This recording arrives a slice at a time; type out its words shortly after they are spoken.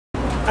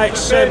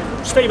It's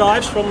Steve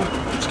Ives from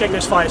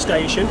Skegness Fire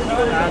Station,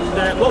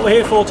 and what we're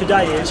here for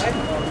today is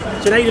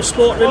in aid of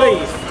sport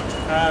relief.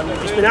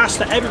 It's been asked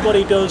that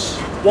everybody does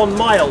 1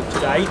 mile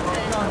today,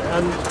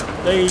 and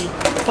the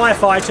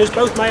firefighters,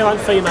 both male and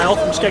female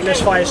from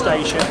Skegness Fire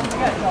Station,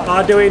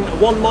 are doing a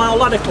 1 mile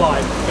ladder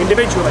climb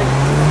individually.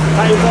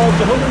 That involves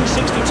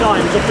 160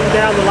 times up and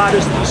down the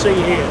ladders that you see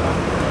here.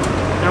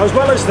 Now, as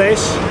well as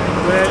this,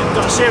 we've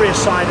got a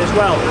serious side as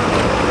well.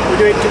 We're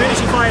doing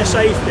community fire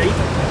safety.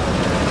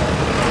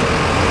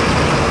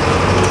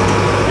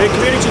 Which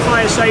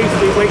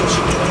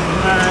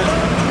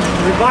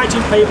we're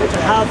inviting people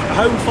to have a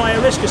home fire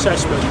risk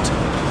assessment,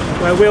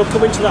 where we'll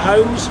come into the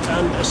homes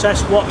and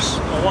assess what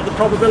the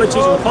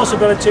probabilities and the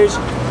possibilities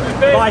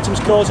of items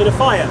causing a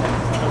fire,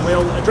 and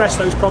we'll address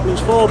those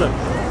problems for them.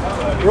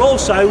 We're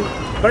also,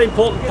 a very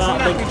important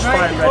part of Lincolnshire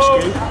Fire and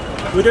Rescue,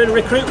 we're doing a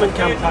recruitment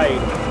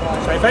campaign.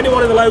 So if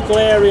anyone in the local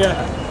area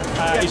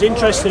is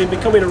interested in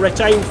becoming a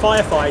retained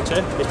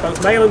firefighter, it's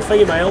both male and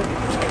female,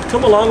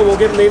 come along and we'll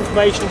give them the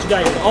information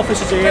today. The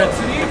officers here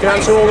can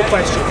answer all the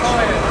questions.